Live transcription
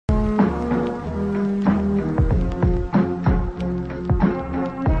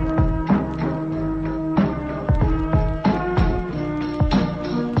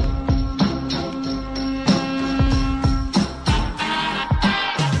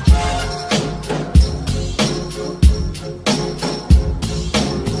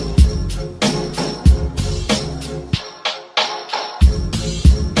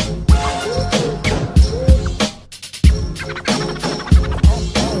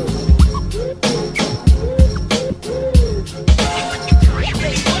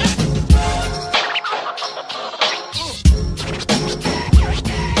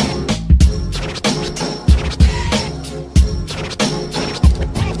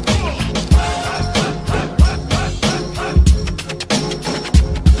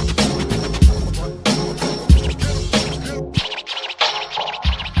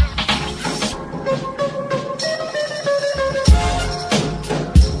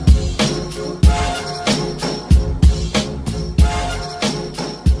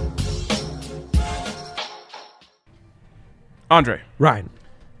Andre. Ryan.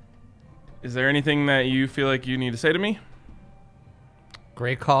 Is there anything that you feel like you need to say to me?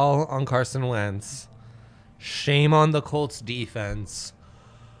 Great call on Carson Wentz. Shame on the Colts defense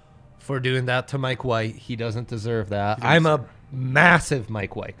for doing that to Mike White. He doesn't deserve that. I'm a massive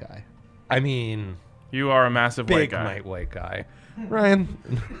Mike White guy. I mean, you are a massive white big guy. Mike White guy. Ryan,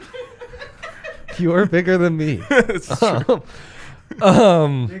 you are bigger than me. It's true.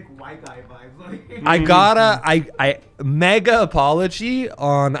 Big white guy vibes. I mega apology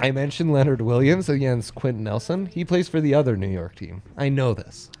on I mentioned Leonard Williams against Quentin Nelson. He plays for the other New York team. I know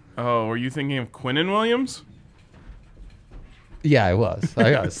this. Oh, were you thinking of Quinnen Williams? Yeah, I was.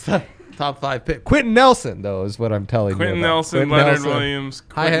 Top 5 pick. Quentin Nelson, though, is what I'm telling Quentin you about. Nelson, Leonard Williams,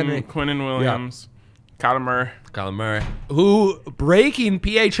 Hi, Henry. Quinnen Williams, Kyler Murray. Who breaking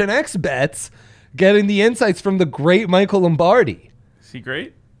PHNX bets, getting the insights from the great Michael Lombardi. Is he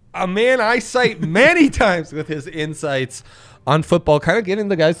great? A man I cite many times with his insights on football, kind of getting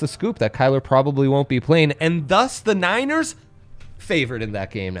the guys the scoop that Kyler probably won't be playing, and thus the Niners favored in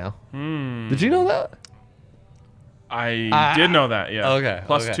that game now. Did you know that? I did know that, yeah. Okay.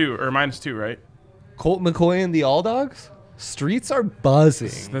 +2 or -2, right? Colt McCoy and the All Dogs? Streets are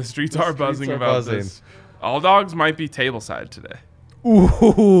buzzing. The streets are buzzing about this. All Dogs might be tableside today.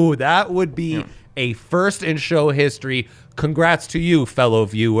 Ooh, that would be a first in show history. Congrats to you, fellow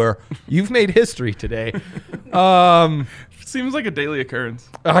viewer. You've made history today. Seems like a daily occurrence.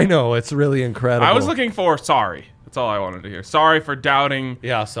 I know, it's really incredible. I was looking for sorry. That's all I wanted to hear. Sorry for doubting the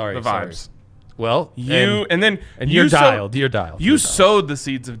vibes. Sorry. Well, you're dialed. You're dialed. You sowed the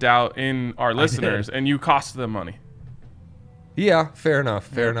seeds of doubt in our listeners, and you cost them money. Yeah, fair enough.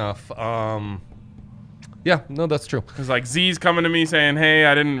 Yeah, no, that's true. Because like Z's coming to me saying, "Hey,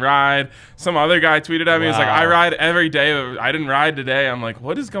 I didn't ride." Some other guy tweeted at me. He's like, "I ride every day, but I didn't ride today." I'm like,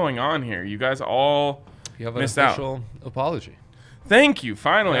 "What is going on here? You guys all missed out." You have an official apology. Thank you.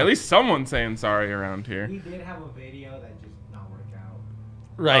 Finally, at least someone saying sorry around here. We did have a video that just not worked out.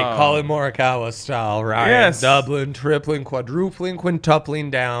 Right, Colin Morikawa style, right? Yes. Doubling, tripling, quadrupling,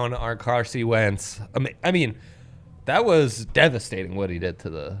 quintupling down our Carson Wentz. I mean, that was devastating what he did to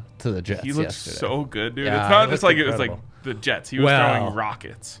the Jets. He looked yesterday. so good, dude. Yeah, it's not it just looked like it was like the Jets. He was throwing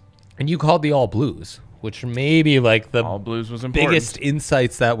rockets. And you called the All Blues, which may be like the All Blues was important. biggest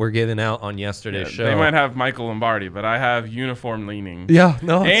insights that were given out on yesterday's show. They might have Michael Lombardi, but I have uniform leaning. Yeah,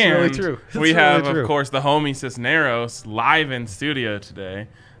 no, it's and really true. We have, of course, the homie Cisneros live in studio today.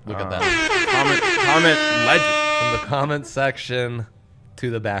 Look at that. Comment legend. From the comment section to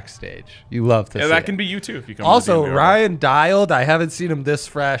the backstage. You love to see that it. can be you too if you come. Also, to the Ryan dialed. I haven't seen him this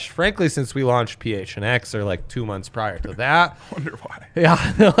fresh, frankly, since we launched PHNX or like 2 months prior to that. I wonder why.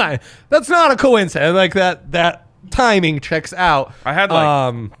 Yeah, that's not a coincidence. Like that timing checks out. I had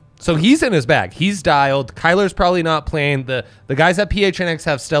like so he's in his bag. He's dialed. Kyler's probably not playing. The guys at PHNX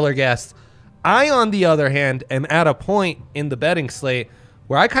have stellar guests. I, on the other hand, am at a point in the betting slate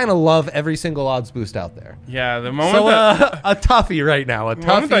where I kind of love every single odds boost out there. Yeah, the moment So that a toughie right now. A the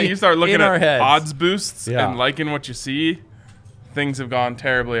moment that toughie you start looking in our at heads. odds boosts Yeah. and liking what you see, things have gone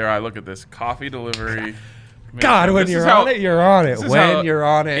terribly. All right, look at this coffee delivery. God, when you're on it, you're on it. When you're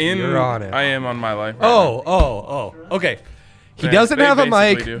on it, you're on it. I am on my life. Right now. Oh. Okay. He They- doesn't they have a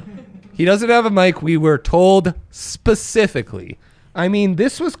mic. basically do. He doesn't have a mic. We were told specifically. I mean,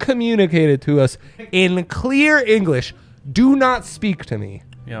 this was communicated to us in clear English. Do not speak to me.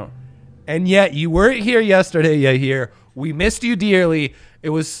 Yeah. And yet you weren't here yesterday, Yahir. We missed you dearly. It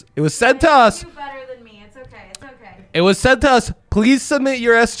was said to us. You do better than me. It's okay. It's okay. It was said to us, please submit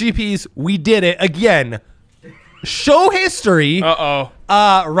your SGPs. We did it again. Show history. Uh-oh.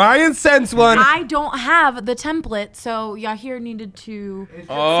 Ryan sends one. I don't have the template, so Yahir needed to.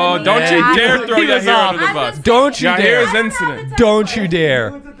 Oh, send me don't the you app. dare throw He was Yahir off. under the I'm bus. just Don't you saying. dare. Yahir's incident. Don't you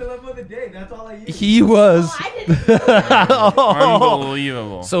dare. What's the dilemma of the day? That's all I use. He was. Oh, I didn't.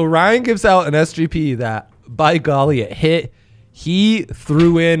 Unbelievable. So Ryan gives out an SGP that, by golly, it hit. He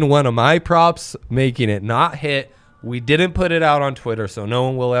threw in one of my props, making it not hit. We didn't put it out on Twitter, so no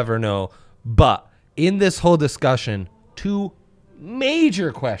one will ever know. But in this whole discussion, two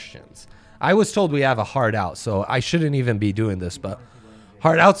major questions. I was told we have a hard out, so I shouldn't even be doing this, but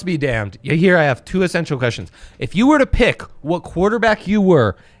hard outs be damned. Here I have two essential questions. If you were to pick what quarterback you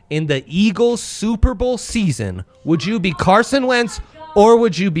were in the Eagles Super Bowl season, would you be Carson Wentz or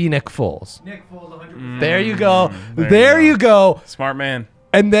would you be Nick Foles? Nick Foles 100%. There you go. There you you go. Smart man.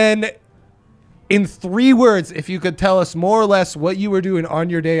 And then in 3 words, if you could tell us more or less what you were doing on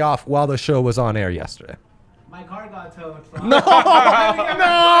your day off while the show was on air yesterday. My car got towed. So No!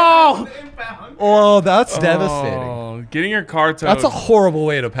 Oh, that's devastating. Oh, getting your car towed. That's a horrible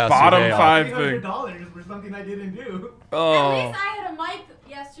way to pass Bottom your day off. five $300 for something I didn't do. Oh. At least I had a mic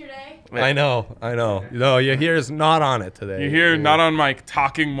yesterday. I know. No, your hair is not on it today. You hear not on mic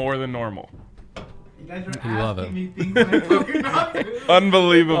talking more than normal. You guys are You love asking me things I told you not to.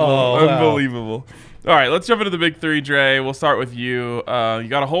 Unbelievable. Oh, wow. Unbelievable. All right, let's jump into the big three, Dre. We'll start with you. You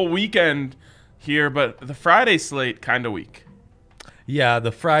got a whole weekend here, but the Friday slate kind of weak. Yeah,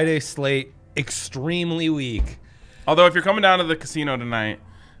 the Friday slate extremely weak. Although if you're coming down to the casino tonight,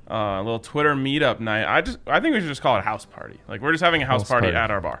 a little Twitter meetup night, I think we should just call it a house party. Like we're just having a house party at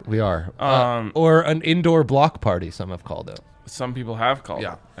our bar. We are. Or an indoor block party, some have called it. Some people have called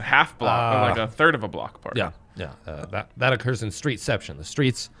Yeah. it a half block, or like a third of a block party. Yeah. That occurs in streetception. The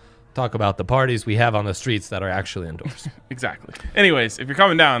streets talk about the parties we have on the streets that are actually indoors. Exactly. Anyways, if you're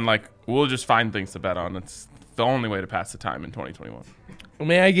coming down, like we'll just find things to bet on. It's the only way to pass the time in 2021.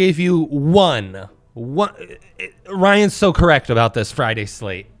 May I give you one. Ryan's so correct about this Friday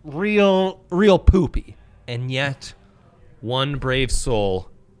slate. Real poopy. And yet, one brave soul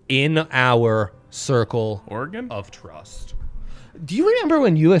in our circle Oregon? of trust. Do you remember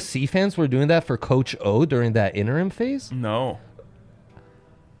when USC fans were doing that for Coach O during that interim phase? No.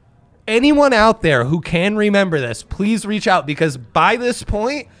 Anyone out there who can remember this, please reach out, because by this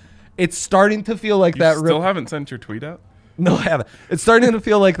point, it's starting to feel like You that. still haven't sent your tweet out? No, I haven't. It's starting to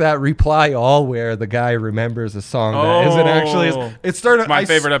feel like that reply all where the guy remembers a song that isn't actually. It's starting. My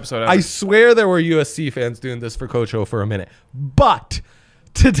favorite episode ever. I swear there were USC fans doing this for Coach O for a minute. But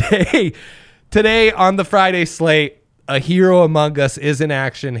today on the Friday slate, a hero among us is in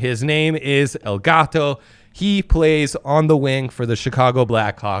action. His name is El Gato. He plays on the wing for the Chicago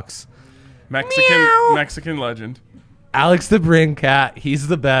Blackhawks. Mexican legend. Alex the Brincat, he's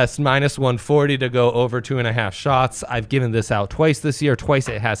the best. Minus 140 to go over 2.5 shots. I've given this out twice this year. Twice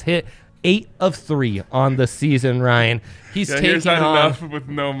it has hit. 8 of 3 on the season, Ryan. He's Here's taking not on. enough with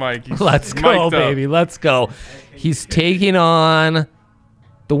no mic. He's Let's mic'd go, up. baby. Let's go. He's taking on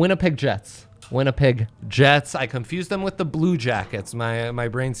the Winnipeg Jets. Winnipeg Jets. I confused them with the Blue Jackets. My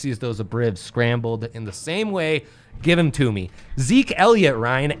brain sees those abrivs scrambled in the same way. Give him to me. Zeke Elliott,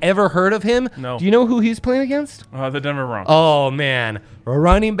 Ryan. Ever heard of him? No. Do you know who he's playing against? The Denver Broncos. Oh, man.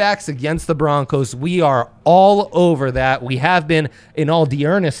 Running backs against the Broncos. We are all over that. We have been in all the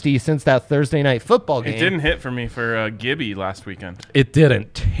earnesty since that Thursday night football game. It didn't hit for me for Gibby last weekend. It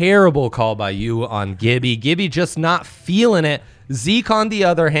didn't. Terrible call by you on Gibby. Gibby just not feeling it. Zeke, on the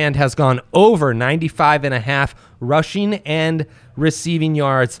other hand, has gone over 95.5 rushing and receiving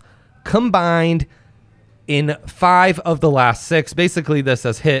yards combined in 5 of the last 6. Basically, this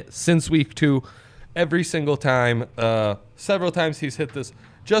has hit since week 2 every single time. Several times he's hit this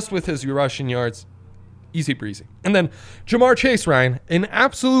just with his rushing yards. Easy breezy. And then Jamar Chase, Ryan, an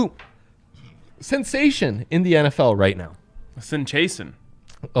absolute sensation in the NFL right now. Sin Chasen.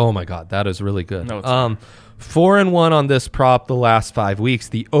 Oh my God, that is really good. No, it's not. 4-1 on this prop the last 5 weeks.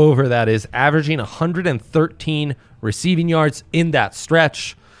 The over, that is, averaging 113 receiving yards in that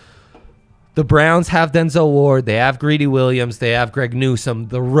stretch. The Browns have Denzel Ward. They have Greedy Williams. They have Greg Newsome,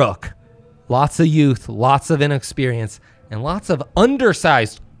 the Rook. Lots of youth, lots of inexperience, and lots of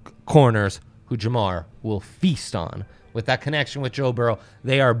undersized corners who Jamar will feast on. With that connection with Joe Burrow,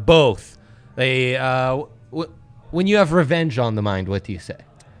 they are both. When you have revenge on the mind, what do you say?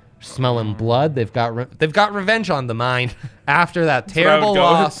 Smelling blood. They've got revenge on the mind after that terrible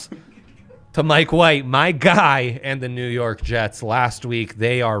loss to Mike White, my guy, and the New York Jets last week.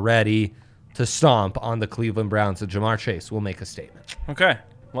 They are ready to stomp on the Cleveland Browns. And Jamar Chase will make a statement. Okay.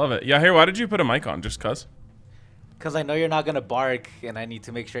 Love it. Yahir, why did you put a mic on? Just cuz? Because I know you're not going to bark, and I need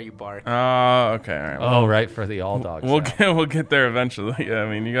to make sure you bark. Oh, okay. All right. Well, Right, for the all dogs. we'll get there eventually. Yeah, I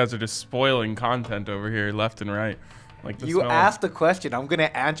mean, you guys are just spoiling content over here left and right. Like the You smell. asked the question. I'm going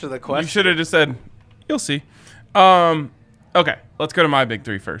to answer the question. You should have just said, you'll see. Okay, let's go to my big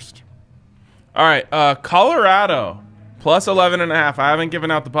three first. All right, Colorado, plus 11.5. I haven't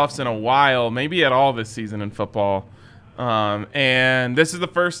given out the Buffs in a while, maybe at all this season in football. And this is the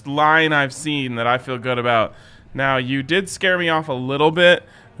first line I've seen that I feel good about. Now, you did scare me off a little bit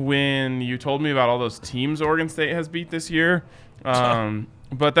when you told me about all those teams Oregon State has beat this year.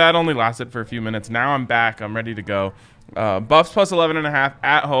 But that only lasted for a few minutes. Now I'm back. I'm ready to go. Buffs plus 11.5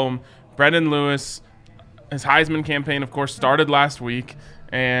 at home. Brendan Lewis, his Heisman campaign, of course, started last week.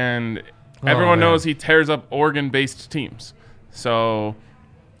 And everyone knows he tears up Oregon-based teams. So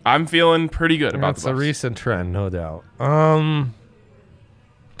I'm feeling pretty good about That's the a Buffs. recent trend, no doubt. You're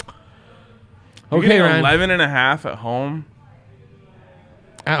Okay, getting Ryan. 11.5 at home.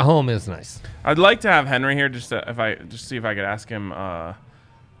 At home is nice. I'd like to have Henry here just see if I could ask him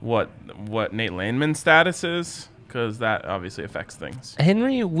what Nate Landman's status is, because that obviously affects things.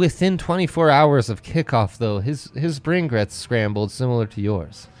 Henry, within 24 hours of kickoff, though, his brain gets scrambled, similar to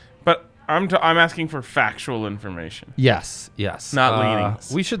yours. But I'm asking for factual information. Yes. Not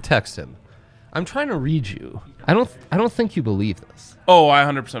leanings. We should text him. I'm trying to read you. I don't think you believe this. Oh, I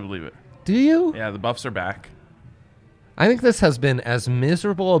 100% believe it. Do you? Yeah, the Buffs are back. I think this has been as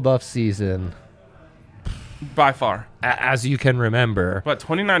miserable a Buff season By far. as you can remember. But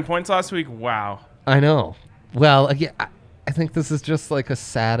 29 points last week? Wow. I know. Well, again, I think this is just like a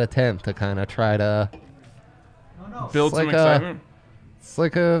sad attempt to kind of try to. Build It's some like excitement.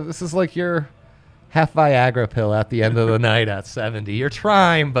 This is like your half Viagra pill at the end of the night at 70. You're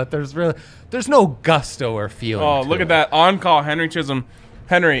trying, but there's no gusto or feeling. Oh, to look it. at that. On call, Henry Chisholm.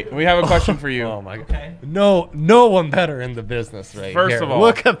 Henry, we have a question for you. Oh my god. Okay. No one better in the business right First here. of all-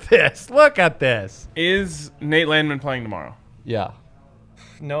 Look at this. Look at this. Is Nate Landman playing tomorrow? Yeah.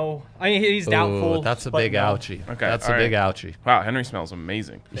 No, I mean he's doubtful. Ooh, that's a but big no. ouchie. Okay, That's all a big right. ouchie. Wow, Henry smells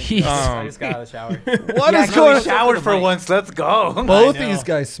amazing. He's, I just got out of the shower. what Yeah, is actually going showered for once. Let's go. Both I know. these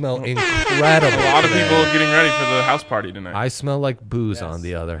guys smell incredible. A lot of today. people getting ready for the house party tonight. I smell like booze Yes. on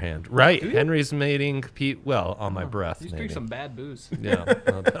the other hand. Right. Do you? Henry's mating Pete well on my breath. You just Maybe. drink some bad booze. Yeah.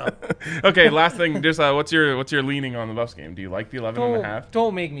 No doubt. Okay, last thing. Just what's your leaning on the Buffs game? Do you like the 11.5?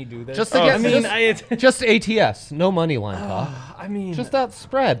 Don't make me do this. Just Oh, again, I mean, just ATS, no money line talk. I mean, Just that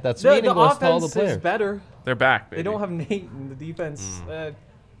spread. That's the meaningless to all the offense players. is better. They're back, baby. They don't have Nate in the defense. Okay.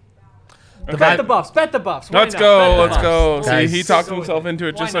 Bet the Buffs. Bet the Buffs. Why Let's not? go. Bet the Let's Buffs. go. See, Guys. he talked So himself into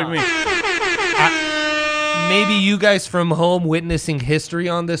it just why like me. Maybe you guys from home witnessing history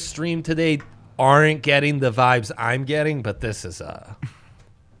on this stream today aren't getting the vibes I'm getting, but this is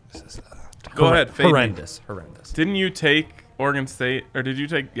Go ahead, fade me. horrendous. Didn't you take Oregon State, or did you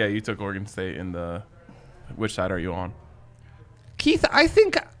take? Yeah, you took Oregon State in the. Which side are you on? Keith, I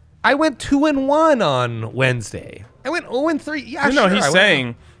think I went 2-1 on Wednesday. I went 0-3. Yeah, No, sure, he's I went-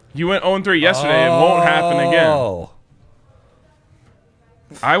 saying you went 0-3 yesterday. It won't happen again. Oh.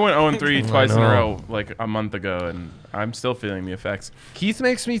 I went 0-3 twice in a know. row like a month ago, and I'm still feeling the effects. Keith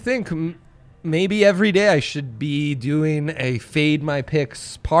makes me think maybe every day I should be doing a fade my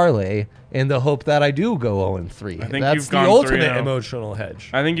picks parlay in the hope that I do go 0-3. I think That's you've the gone ultimate 3-0. emotional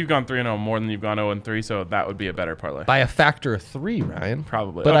hedge. I think you've gone 3-0 more than you've gone 0-3, so that would be a better parlay. By a factor of 3, Ryan.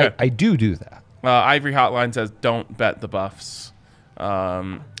 Probably. But Okay. I do that. Ivory Hotline says, don't bet the Buffs.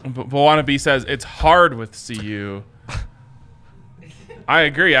 Bwana B says, it's hard with CU. I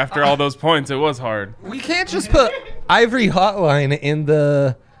agree. After all those points, it was hard. We can't just put Ivory Hotline in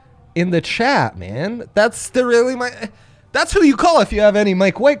the chat, man. That's that's who you call if you have any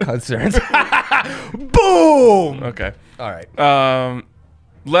Mike White concerns. Boom. Okay. All right.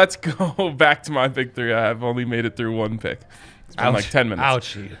 Let's go back to my big three. I've only made it through one pick. It's been like 10 minutes.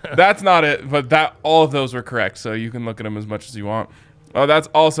 Ouchie. That's not it, but all of those were correct, so you can look at them as much as you want. Oh, that's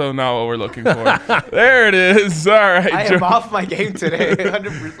also not what we're looking for. There it is. All right. I am off my game today.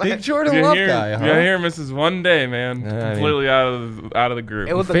 100%. Big Jordan You're Love here, guy, huh? you're here, misses one day, man. Yeah, I mean- Completely out of the group.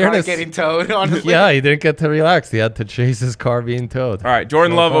 It was the Fairness- car getting towed, honestly. Yeah, he didn't get to relax. He had to chase his car being towed. All right,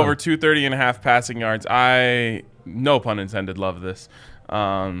 Jordan No Love fun. over 230.5 passing yards. I, no pun intended, love this.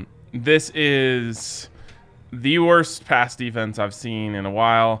 This is the worst pass defense I've seen in a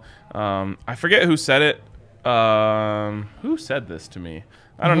while. I forget who said it. Who said this to me?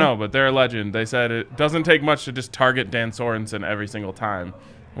 I don't know, but they're a legend. They said it doesn't take much to just target Dan Sorensen every single time,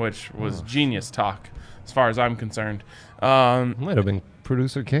 which was genius talk as far as I'm concerned. Might have been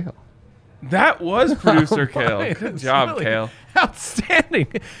producer Kale. That was producer Kale. Right, Good it's job, really Kale. Outstanding.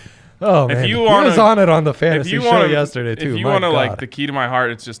 Oh, man. you He wanna- was on it on the If fantasy you show want to yesterday, too. if you My want to like God. the key to my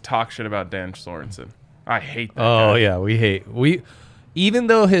heart, it's just talk shit about Dan Sorensen. I hate that. Oh guy. yeah, even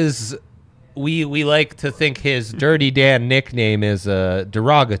though we like to think his Dirty Dan nickname is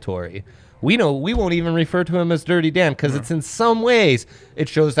derogatory. We know we won't even refer to him as Dirty Dan because it's in some ways it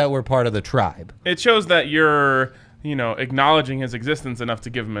shows that we're part of the tribe. It shows that you're, acknowledging his existence enough to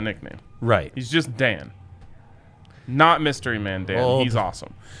give him a nickname. Right. He's just Dan, not Mystery Man Dan. Old He's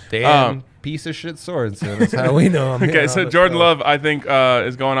awesome. Dan piece of shit Sorensen. That's how we know him. Okay, here so on the Jordan show. Love, I think,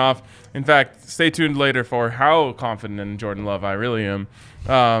 is going off. In fact, stay tuned later for how confident in Jordan Love I really am.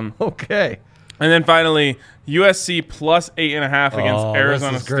 Okay. And then finally, USC plus 8.5 against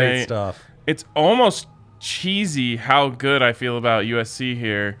Arizona this is great State. stuff. It's almost cheesy how good I feel about USC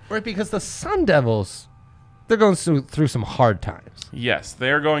here. Right, because the Sun Devils, they're going through some hard times. Yes,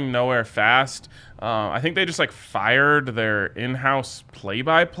 they're going nowhere fast. I think they just fired their in-house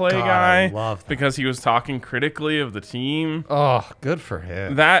play-by-play God, guy I love that. because he was talking critically of the team. Oh, good for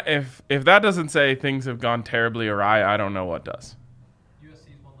him. That if that doesn't say things have gone terribly awry, I don't know what does.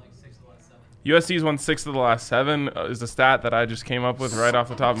 USC's won like 6 of the USC's won 6 of the last 7 is the stat that I just came up with right off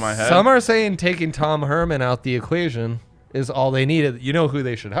the top of my head. Some are saying taking Tom Herman out the equation is all they needed. You know who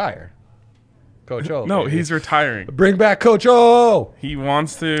they should hire? Coach O. No, baby. he's retiring. Bring back Coach O. He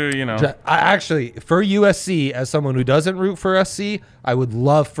wants to, you know. I actually, for USC, as someone who doesn't root for SC, I would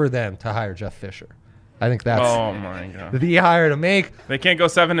love for them to hire Jeff Fisher. I think that's Oh my god. the hire to make. They can't go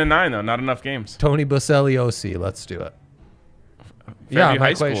 7-9 though. Not enough games. Tony Boselli OC. Let's do it. Fairview High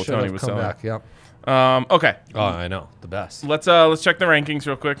Mike Clay School, should Tony have come Boselli. back. Yep. Okay. Oh, I know. The best. Let's check the rankings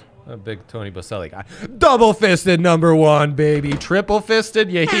real quick. A big Tony Boselli guy. Double fisted number 1, baby. Triple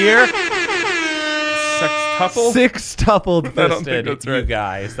fisted. You hear? Sextuple? Six-tupled I don't think fisted. that's You right.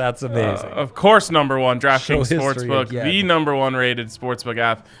 guys. That's amazing. Of course, number 1 DraftKings Show history Sportsbook, again. the number 1 rated sportsbook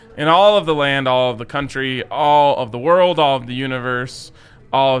app in all of the land, all of the country, all of the world, all of the universe,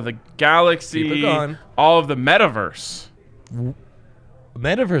 all of the Keep it galaxy, going. all of the metaverse.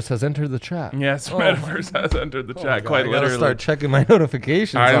 Metaverse has entered the chat. Yes, Oh metaverse has entered the chat, God, quite I gotta literally. start checking my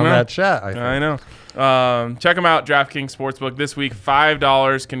notifications I on know. that chat. I think. I know. Check them out, DraftKings Sportsbook. This week,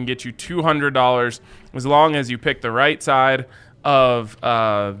 $5 can get you $200 as long as you pick the right side of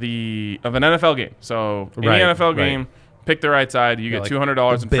an NFL game. So any Right, NFL right. game, pick the right side. You Yeah, get like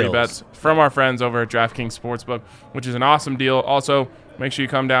 $200 the in free Bills. bets from our friends over at DraftKings Sportsbook, which is an awesome deal. Also, make sure you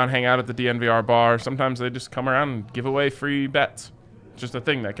come down, hang out at the DNVR bar. Sometimes they just come around and give away free bets. Just a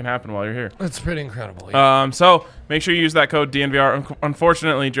thing that can happen while you're here. That's pretty incredible. So make sure you use that code DNVR.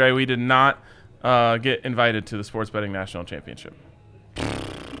 Unfortunately, Dre, we did not get invited to the Sports Betting National Championship.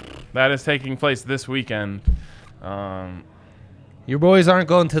 That is taking place this weekend. Your boys aren't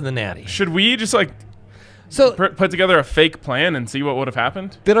going to the Natty. Should we just like So put together a fake plan and see what would have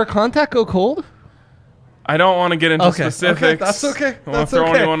happened? did our contact go cold? I don't want to get into Okay, specifics. okay, that's okay, I don't want that's to throw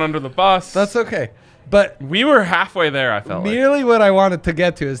okay. anyone under the bus. That's okay. But We were halfway there, I felt like. merely what I wanted to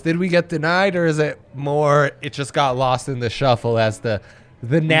get to is, did we get denied, or is it more it just got lost in the shuffle as the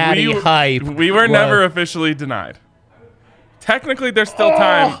Natty hype? We were was- never officially denied. Technically, there's still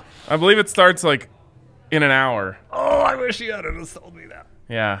time. I believe it starts like in an hour. Oh, I wish you hadn't told me that.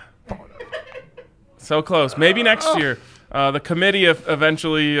 Yeah. So close. Maybe next year. The committee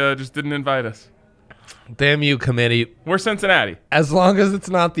eventually just didn't invite us. Damn you, committee. We're Cincinnati. As long as it's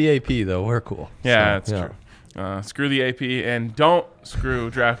not the AP, though, we're cool. Yeah, So, that's true. Screw the AP and don't screw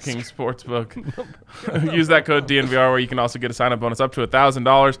DraftKings Sportsbook. Use that code DNVR where you can also get a sign-up bonus up to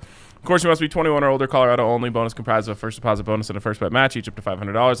 $1,000. Of course, you must be 21 or older. Colorado only. Bonus comprised of a first deposit bonus and a first bet match, each up to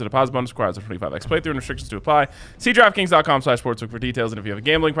 $500. The deposit bonus requires a 25x playthrough and restrictions to apply. See DraftKings.com/sportsbook for details. And if you have a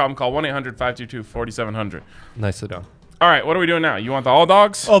gambling problem, call 1-800-522-4700. Nicely done. All right, what are we doing now? You want the all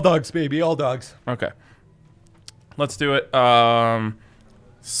dogs? All dogs, baby. All dogs. Okay. Let's do it.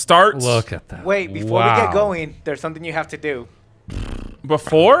 Start Look at that. Wait, before we get going, there's something you have to do.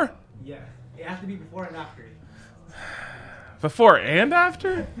 before? Yeah. It has to be before and after. Before and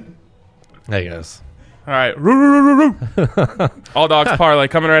after? Hey, guys. All right. All dogs parlay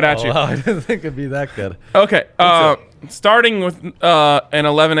coming right at you. Well, I didn't think it'd be that good. Okay. Starting with an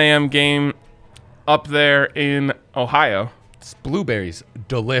 11 a.m. game up there in Ohio. It's blueberries.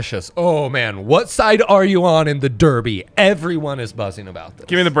 Delicious. Oh, man. What side are you on in the Derby? Everyone is buzzing about this.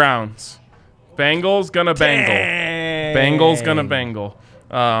 Give me the Browns. Bengals gonna bangle. Bengals gonna bangle.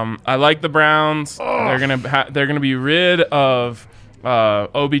 I like the Browns. They're gonna be rid of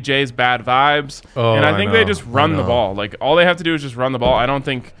OBJ's bad vibes, Oh, and I I think know. they just run I the know. ball. Like all they have to do is just run the ball. I don't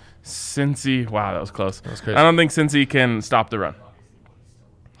think Cincy. Wow, that was close. That was crazy. I don't think Cincy can stop the run.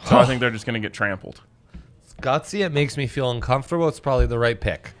 So I think they're just gonna get trampled. Gutsy. It makes me feel uncomfortable. It's probably the right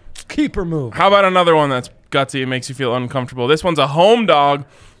pick. Keeper move. How about another one that's gutsy? It makes you feel uncomfortable. This one's a home dog.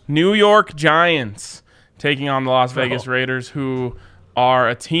 New York Giants taking on the Las Vegas Raiders, who are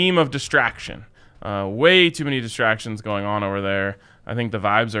a team of distraction. Way too many distractions going on over there. I think the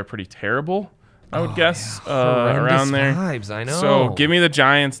vibes are pretty terrible, I would guess, around there. Vibes, I know. So give me the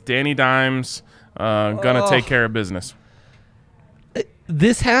Giants. Danny Dimes gonna take care of business.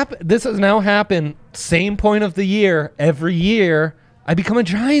 This has now happened. Same point of the year. Every year, I become a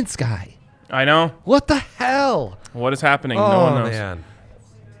Giants guy. I know. What the hell? What is happening? Oh, No one knows. man.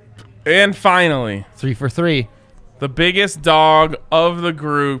 And finally, 3 for 3. the biggest dog of the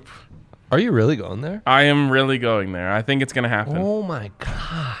group. Are you really going there? I am really going there. I think it's going to happen. Oh, my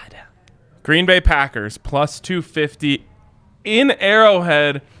God. Green Bay Packers plus 250 in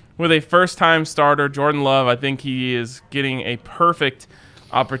Arrowhead with a first-time starter, Jordan Love. I think he is getting a perfect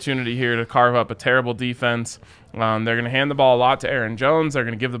opportunity here to carve up a terrible defense. They're going to hand the ball a lot to Aaron Jones. They're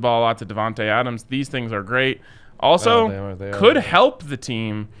going to give the ball a lot to Devontae Adams. These things are great. Also, They are. could help the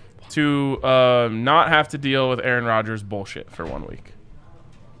team to not have to deal with Aaron Rodgers' bullshit for 1 week.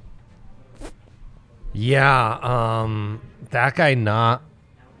 Yeah, that guy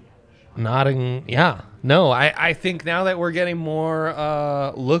nodding. Yeah, no, I think now that we're getting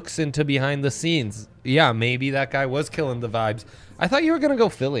more looks into behind the scenes, yeah, maybe that guy was killing the vibes. I thought you were gonna go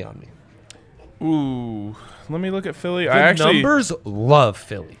Philly on me. Ooh, let me look at Philly. The numbers love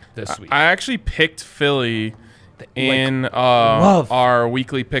Philly this week. I actually picked Philly in our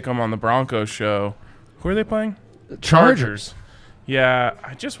weekly pick 'em on the Broncos show. Who are they playing? Chargers. Yeah,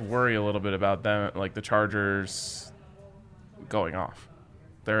 I just worry a little bit about them, like the Chargers going off.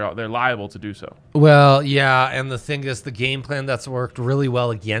 They're liable to do so. Well, yeah, and the thing is, the game plan that's worked really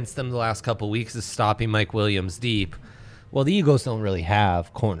well against them the last couple of weeks is stopping Mike Williams deep. Well, the Eagles don't really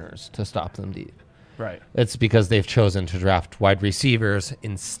have corners to stop them deep. Right. It's because they've chosen to draft wide receivers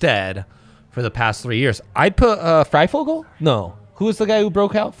instead for the past 3 years. I'd put Freifogel? No. Who was the guy who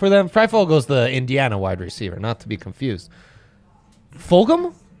broke out for them? Freifogel's the Indiana wide receiver, not to be confused.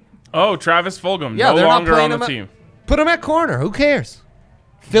 Fulgham? Oh, Travis Fulgham. Yeah, no they're longer not on playing the him team. Put him at corner. Who cares?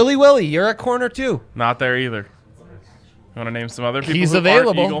 Philly Willie, you're at corner too. Not there either. You want to name some other people? He's who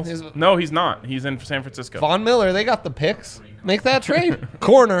available. Aren't Eagles? No, he's not. He's in San Francisco. Von Miller, they got the picks. Make that trade.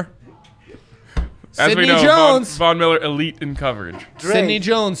 Corner. As Sidney we know, Jones. Von Miller elite in coverage. Sidney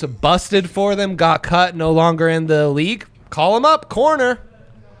Jones busted for them, got cut, no longer in the league. Call him up. Corner.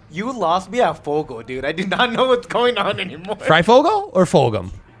 You lost me at Fogo, dude. I do not know what's going on anymore. Freifogel or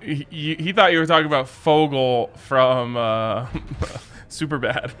Fulgham? He thought you were talking about Fogel from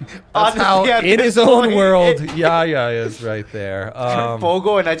Superbad. That's how, in his own world, Yaya is right there.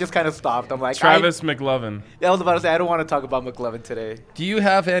 Fogo, and I just kind of stopped. I'm like, Travis McLovin. I was about to say, I don't want to talk about McLovin today. Do you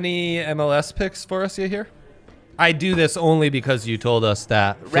have any MLS picks for us here? I do this only because you told us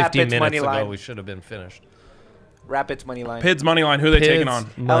that 15 Rapids minutes money ago line. We should have been finished. Rapids money line. Pids money line. Who are they taking on?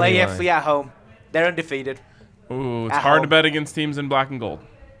 LAFC at home. They're undefeated. Ooh, it's At hard to home. bet against teams in black and gold.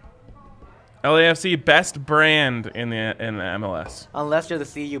 LAFC, best brand in the MLS. Unless you're the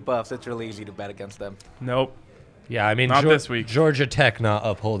CU Buffs, it's really easy to bet against them. Nope. Yeah, I mean, Not this week. Georgia Tech not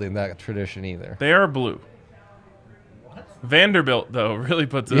upholding that tradition either. They are blue. Vanderbilt, though, really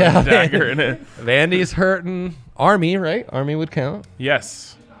puts a dagger in it. Vandy's hurting. Army, right? Army would count.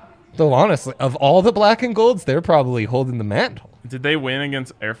 Yes. Though, honestly, of all the black and golds, they're probably holding the mantle. Did they win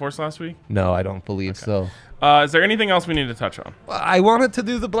against Air Force last week? No, I don't believe so. Is there anything else we need to touch on? I wanted to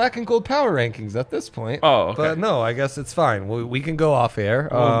do the black and gold power rankings at this point. Oh, okay. But no, I guess it's fine. We can go off air.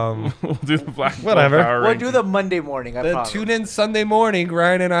 We'll do the black and gold whatever. power We'll ranking. do the Monday morning, I Then promise. tune in Sunday morning.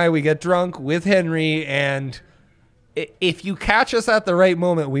 Ryan and I, we get drunk with Henry, and if you catch us at the right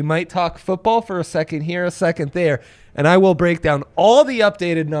moment, we might talk football for a second here, a second there, and I will break down all the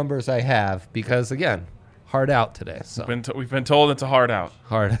updated numbers I have because, again, hard out today. So We've been told it's a hard out.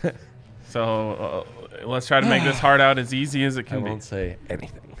 hard. So let's try to make this hard out as easy as it I can be. won't say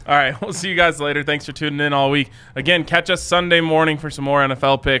anything. All right, we'll see you guys later. Thanks for tuning in all week. Again, catch us Sunday morning for some more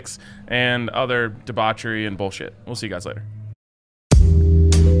NFL picks and other debauchery and bullshit. We'll see you guys later.